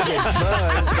 Time to get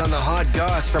buzzed on the hot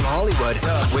goss from Hollywood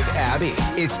with Abby.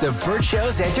 It's the Burt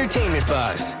Show's entertainment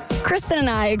buzz. Kristen and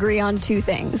I agree on two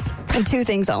things, and two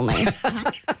things only.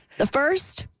 The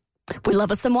first, we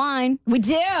love us some wine. We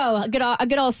do. A good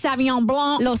old Sauvignon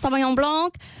Blanc. Little Sauvignon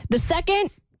Blanc. The second,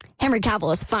 Henry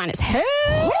Cavill is fine as hell.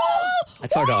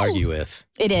 That's hard to argue with.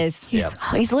 It is.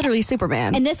 He's literally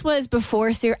Superman. And this was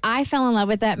before Sir. I fell in love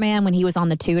with that man when he was on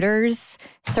The Tudors,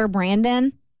 Sir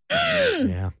Brandon.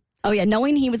 Yeah. Oh, yeah.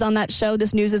 Knowing he was on that show,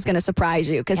 this news is going to surprise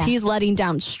you because he's letting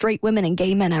down straight women and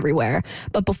gay men everywhere.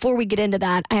 But before we get into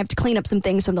that, I have to clean up some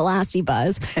things from the last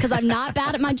E-Buzz because I'm not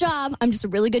bad at my job. I'm just a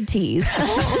really good tease.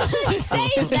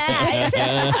 Save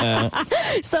that.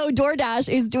 So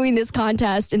DoorDash is doing this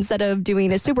contest instead of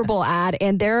doing a Super Bowl ad,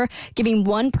 and they're giving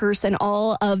one person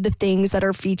all of the things that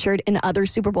are featured in other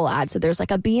Super Bowl ads. So there's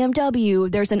like a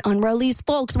BMW, there's an unreleased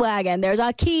Volkswagen, there's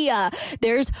a Kia,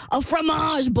 there's a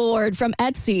fromage board from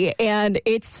Etsy. And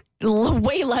it's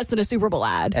way less than a Super Bowl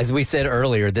ad. As we said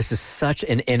earlier, this is such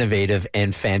an innovative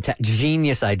and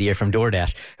genius idea from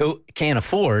DoorDash, who can't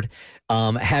afford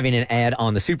having an ad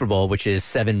on the Super Bowl, which is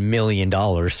 $7 million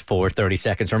for 30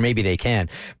 seconds, or maybe they can.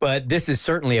 But this is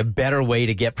certainly a better way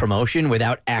to get promotion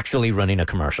without actually running a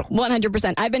commercial.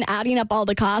 100%. I've been adding up all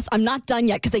the costs. I'm not done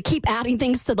yet because they keep adding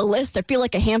things to the list. I feel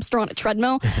like a hamster on a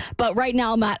treadmill. But right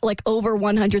now I'm at like over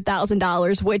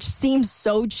 $100,000, which seems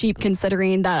so cheap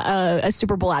considering that a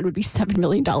Super Bowl ad would be $7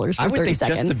 million for 30 seconds. I would think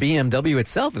just the BMW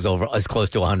itself is close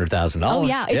to $100,000. Oh,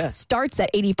 yeah. It starts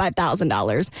at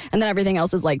 $85,000. And then everything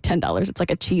else is like $10. It's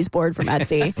like a cheese board from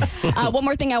Etsy. One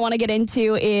more thing I want to get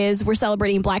into is we're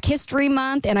celebrating Black History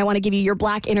Month, and I want to give you your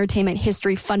Black entertainment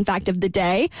history fun fact of the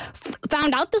day.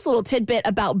 Found out this little tidbit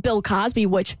about Bill Cosby,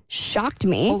 which shocked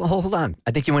me. Hold on.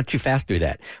 I think you went too fast through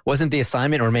that. Wasn't the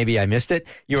assignment, or maybe I missed it,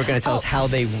 you were going to tell us how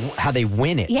they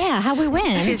win it. Yeah, how we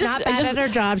win. She's not bad at her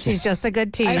job. She's just a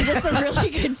good team. I'm just a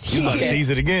really good team. You about to tease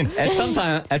it again. At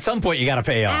some point, you got to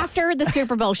pay off. After the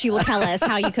Super Bowl, she will tell us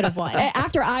how you could have won.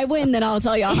 After I win, then I'll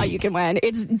tell y'all how you can win.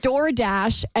 It's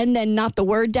DoorDash, and then not the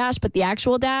word dash, but the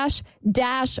actual dash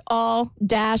all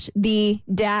the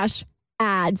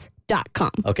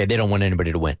ads.com. Okay, they don't want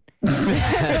anybody to win.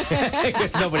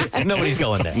 Nobody's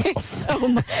going there. It's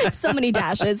so many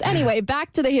dashes. Anyway,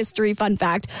 back to the history fun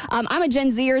fact. I'm a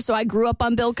Gen Zer, so I grew up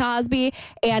on Bill Cosby,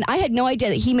 and I had no idea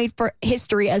that he made for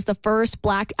history as the first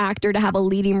Black actor to have a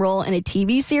leading role in a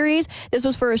TV series. This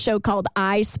was for a show called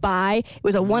I Spy. It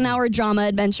was a 1-hour drama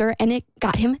adventure, and it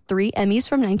got him 3 Emmys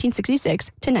from 1966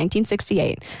 to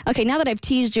 1968. Okay, now that I've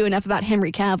teased you enough about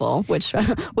Henry Cavill, which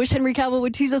wish Henry Cavill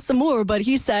would tease us some more, but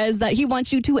he says that he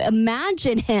wants you to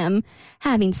imagine him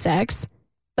having sex,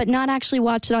 but not actually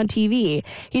watch it on TV.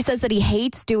 He says that he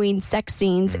hates doing sex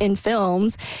scenes in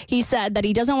films. He said that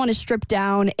he doesn't want to strip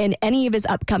down in any of his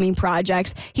upcoming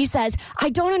projects. He says, I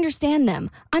don't understand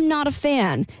them. I'm not a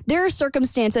fan. There are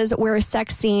circumstances where a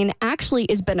sex scene actually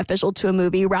is beneficial to a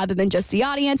movie rather than just the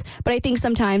audience, but I think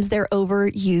sometimes they're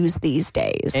overused these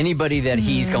days. Anybody that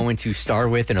he's going to star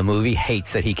with in a movie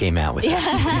hates that he came out with it.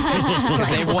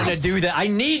 Because they want to do that. I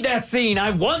need that scene.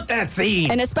 I want that scene.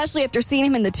 And especially after seeing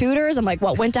him in The Tudors, I'm like,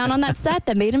 what went down on that set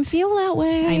that made him feel that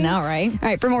way? I know, right? All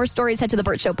right, for more stories, head to The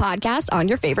Burt Show podcast on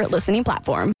your favorite listening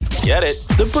platform. Get it?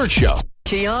 The Burt Show.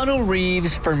 Keanu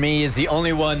Reeves, for me, is the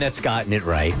only one that's gotten it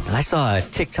right. And I saw a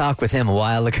TikTok with him a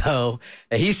while ago.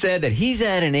 He said that he's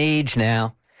at an age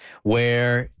now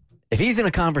where if he's in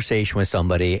a conversation with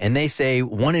somebody and they say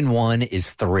 1 and 1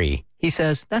 is 3, he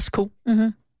says, that's cool. Mm-hmm.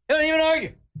 He don't even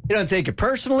argue. He doesn't take it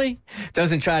personally,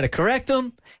 doesn't try to correct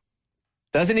them,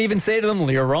 doesn't even say to them,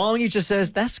 you're wrong. He just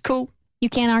says, that's cool. You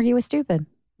can't argue with stupid.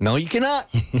 No, you cannot.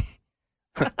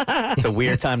 It's a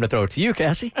weird time to throw it to you,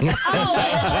 Cassie. I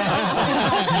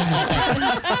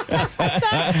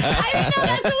didn't know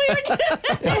that's what we were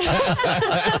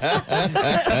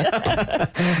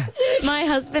doing. My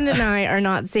husband and I are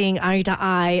not seeing eye to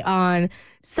eye on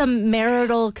some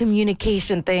marital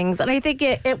communication things. And I think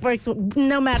it works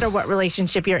no matter what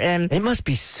relationship you're in. It must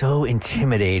be so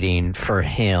intimidating for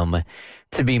him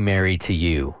to be married to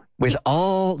you with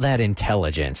all that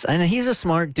intelligence. And he's a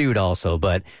smart dude also,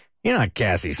 but you're not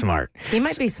Cassie smart. He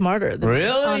might be smarter than me,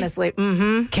 honestly.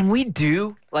 Mm-hmm. Can we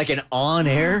do like an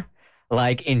on-air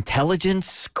like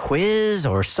intelligence quiz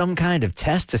or some kind of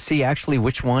test to see actually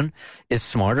which one is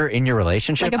smarter in your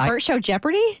relationship? Like a Burt Show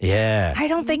Jeopardy? Yeah. I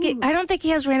don't think he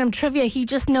has random trivia. He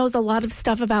just knows a lot of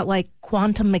stuff about like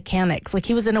quantum mechanics. Like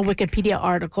he was in a Wikipedia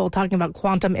article talking about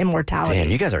quantum immortality. Damn,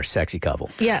 you guys are a sexy couple.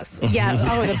 Yes. Yeah.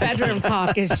 Oh, the bedroom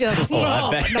talk is just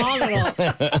phenomenal.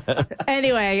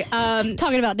 Anyway,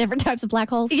 talking about different types of black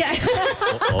holes. Yeah.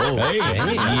 Always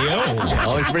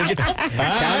bring it.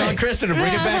 Count on Kristen to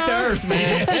bring it back to Earth,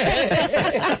 man.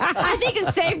 I think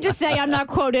it's safe to say I'm not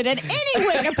quoted in any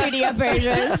Wikipedia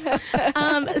pages.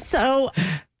 So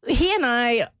he and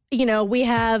I, we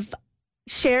have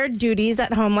shared duties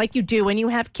at home like you do when you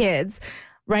have kids.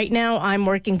 Right now, I'm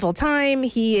working full time.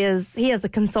 He has a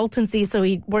consultancy, so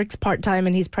he works part time,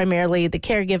 and he's primarily the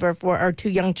caregiver for our 2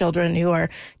 young children who are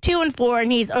 2 and 4,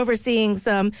 and he's overseeing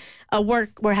some work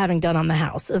we're having done on the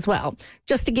house as well.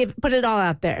 Just to put it all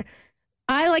out there.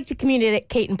 I like to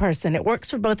communicate in person. It works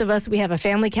for both of us. We have a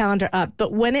family calendar up.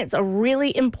 But when it's a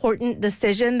really important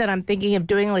decision that I'm thinking of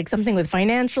doing, like something with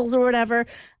financials or whatever,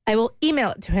 I will email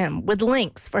it to him with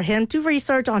links for him to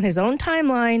research on his own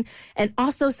timeline, and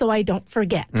also so I don't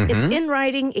forget. Mm-hmm. It's in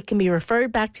writing. It can be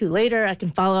referred back to later. I can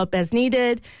follow up as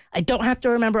needed. I don't have to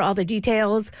remember all the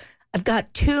details. I've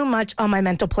got too much on my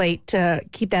mental plate to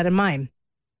keep that in mind.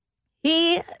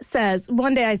 He says,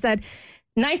 one day I said,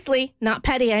 nicely, not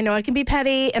petty. I know I can be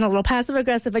petty and a little passive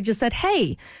aggressive. I just said,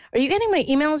 hey, are you getting my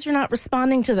emails? You're not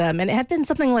responding to them. And it had been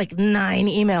something like 9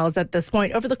 emails at this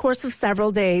point over the course of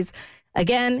several days.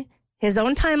 Again, his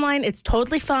own timeline. It's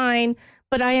totally fine,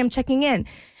 but I am checking in.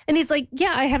 And he's like,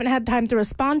 yeah, I haven't had time to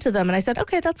respond to them. And I said,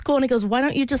 okay, that's cool. And he goes, why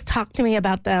don't you just talk to me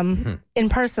about them in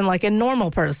person, like a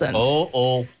normal person?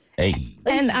 Hey.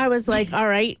 And I was like, all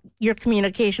right, your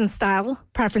communication style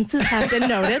preferences have been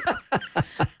noted.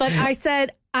 But I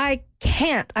said, I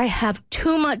can't. I have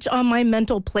too much on my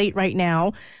mental plate right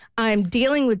now. I'm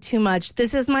dealing with too much.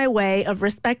 This is my way of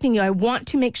respecting you. I want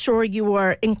to make sure you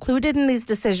are included in these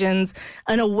decisions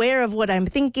and aware of what I'm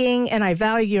thinking, and I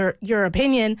value your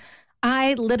opinion.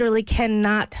 I literally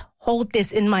cannot hold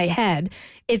this in my head.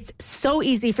 It's so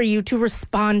easy for you to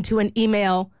respond to an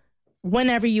email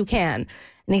whenever you can.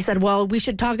 And he said, well, we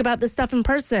should talk about this stuff in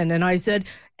person. And I said,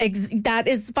 that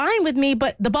is fine with me,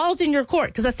 but the ball's in your court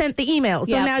because I sent the email.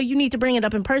 So now you need to bring it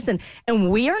up in person. And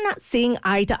we are not seeing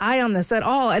eye to eye on this at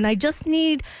all. And I just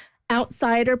need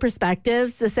outsider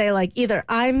perspectives to say, like, either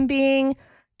I'm being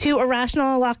too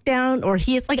irrational lockdown or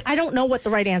he is, like, I don't know what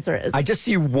the right answer is. I just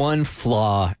see one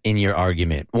flaw in your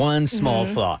argument, one small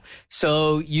flaw.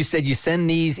 So you said you send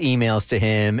these emails to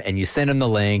him and you send him the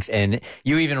links and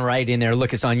you even write in there,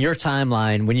 look, it's on your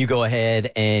timeline when you go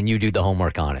ahead and you do the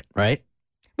homework on it, right?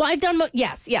 Well, I've done,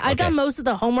 I've done most of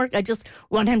the homework. I just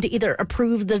want him to either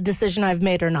approve the decision I've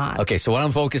made or not. Okay, so what I'm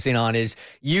focusing on is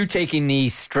you taking the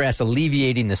stress,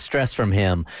 alleviating the stress from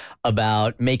him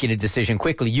about making a decision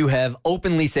quickly. You have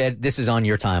openly said this is on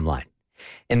your timeline.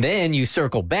 And then you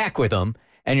circle back with him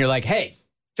and you're like, hey,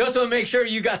 just want to make sure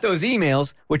you got those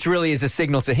emails, which really is a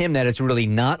signal to him that it's really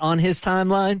not on his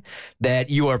timeline, that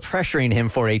you are pressuring him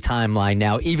for a timeline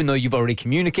now, even though you've already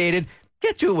communicated.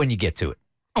 Get to it when you get to it.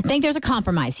 I think there's a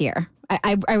compromise here.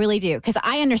 I really do. Because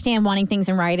I understand wanting things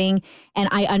in writing, and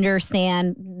I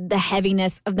understand the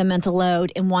heaviness of the mental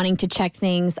load and wanting to check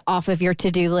things off of your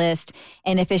to-do list.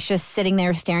 And if it's just sitting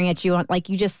there staring at you, like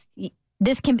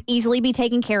this can easily be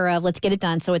taken care of. Let's get it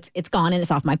done. So it's gone and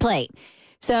it's off my plate.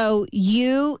 So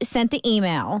you sent the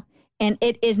email, and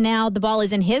it is now, the ball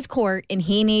is in his court, and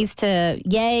he needs to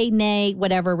yay, nay,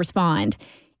 whatever, respond.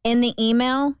 In the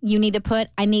email, you need to put,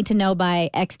 I need to know by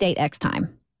X date, X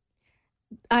time.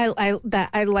 I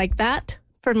like that.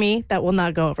 For me, that will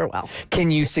not go over well.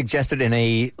 Can you suggest it in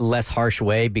a less harsh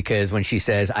way? Because when she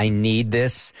says, I need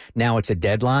this, now it's a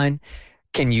deadline.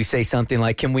 Can you say something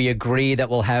like, can we agree that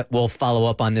we'll follow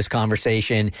up on this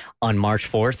conversation on March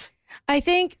 4th? I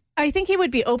think he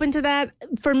would be open to that.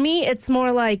 For me, it's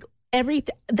more like,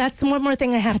 that's one more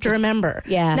thing I have to remember.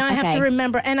 Yeah, Now I have okay. to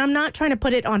remember, and I'm not trying to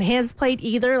put it on his plate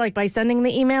either, like by sending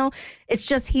the email. It's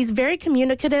just he's very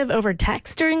communicative over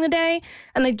text during the day,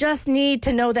 and I just need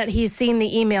to know that he's seen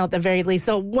the email at the very least.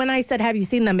 So when I said, have you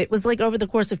seen them? It was like over the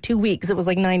course of 2 weeks. It was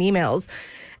like 9 emails.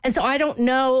 And so I don't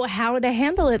know how to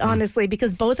handle it, honestly,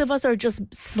 because both of us are just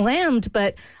slammed,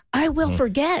 but I will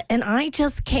forget, and I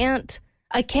just can't.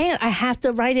 I can't. I have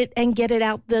to write it and get it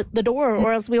out the door,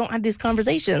 or else we won't have these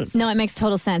conversations. No, it makes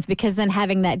total sense because then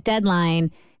having that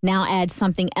deadline now adds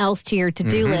something else to your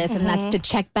to-do list, and that's to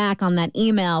check back on that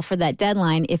email for that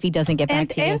deadline if he doesn't get back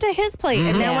to you. And to his plate.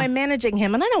 And now I'm managing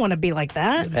him, and I don't want to be like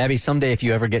that. Abby, someday if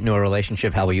you ever get into a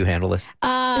relationship, how will you handle this?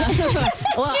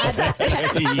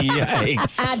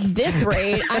 Yikes. At this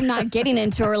rate, I'm not getting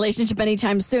into a relationship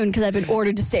anytime soon because I've been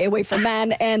ordered to stay away from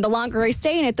men. And the longer I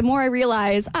stay in it, the more I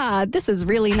realize, this is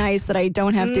really nice that I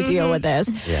don't have to deal with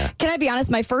this. Yeah. Can I be honest?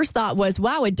 My first thought was,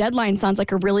 wow, a deadline sounds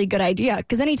like a really good idea.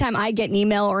 Because anytime I get an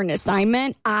email or an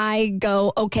assignment, I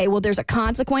go, okay, well, there's a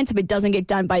consequence if it doesn't get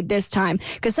done by this time.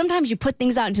 Because sometimes you put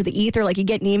things out into the ether, like you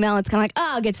get an email, it's kind of like,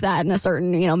 I'll get to that in a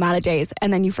certain, amount of days,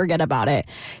 and then you forget about it.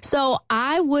 So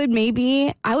I would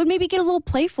maybe get a little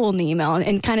playful in the email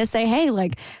and kind of say, hey,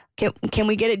 like, can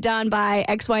we get it done by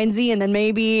X, Y, and Z? And then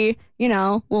maybe,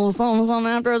 little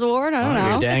something after his award. I don't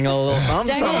know. You're dangling a little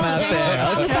something out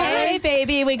there. Hey,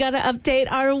 baby, we got to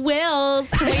update our wills.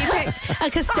 Can we pick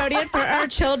a custodian for our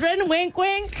children? Wink,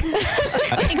 wink.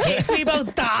 In case we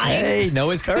both die. Hey,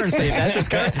 Noah's currency. If that's his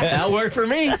currency, that'll work for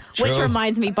me. Which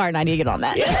reminds me, Bart, I need to get on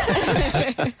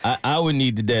that. I would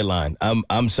need the deadline.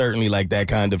 I'm certainly like that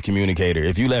kind of communicator.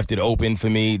 If you left it open for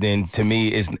me, then to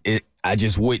me, I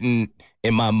just wouldn't,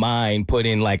 in my mind, put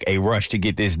in like a rush to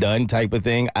get this done type of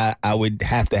thing. I would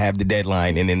have to have the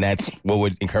deadline, and then that's what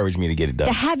would encourage me to get it done.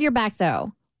 To have your back,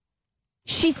 though,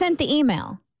 she sent the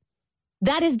email.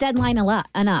 That is deadline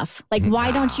enough. Like,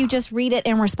 why don't you just read it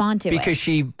and respond to it? Because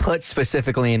she put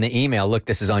specifically in the email, look,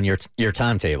 this is on your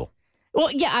timetable. Well,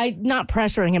 yeah, I'm not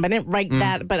pressuring him. I didn't write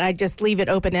that, but I just leave it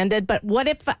open-ended. But what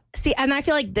if, and I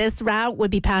feel like this route would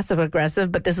be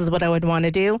passive-aggressive, but this is what I would want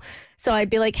to do. So I'd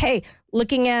be like, hey,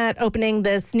 looking at opening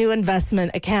this new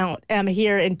investment account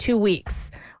here in 2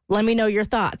 weeks. Let me know your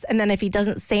thoughts. And then if he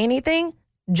doesn't say anything,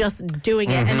 just doing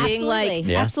it and being like,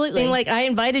 absolutely. Being like, I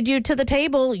invited you to the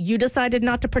table. You decided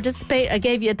not to participate. I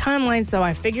gave you a timeline, so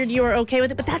I figured you were okay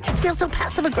with it. But that just feels so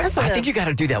passive-aggressive. I think you got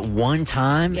to do that one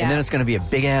time, and then it's going to be a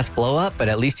big-ass blow-up, but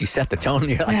at least you set the tone.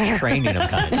 You're like training them,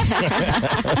 kind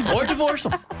of. Or divorce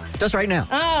them. Just right now.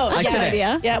 Oh, Like today.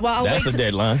 idea. Yeah, well, I'll That's wait a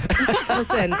deadline.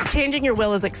 Listen, changing your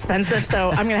will is expensive, so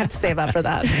I'm going to have to save up for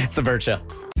that. It's the Burt Show.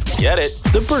 Get it?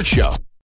 The Burt Show.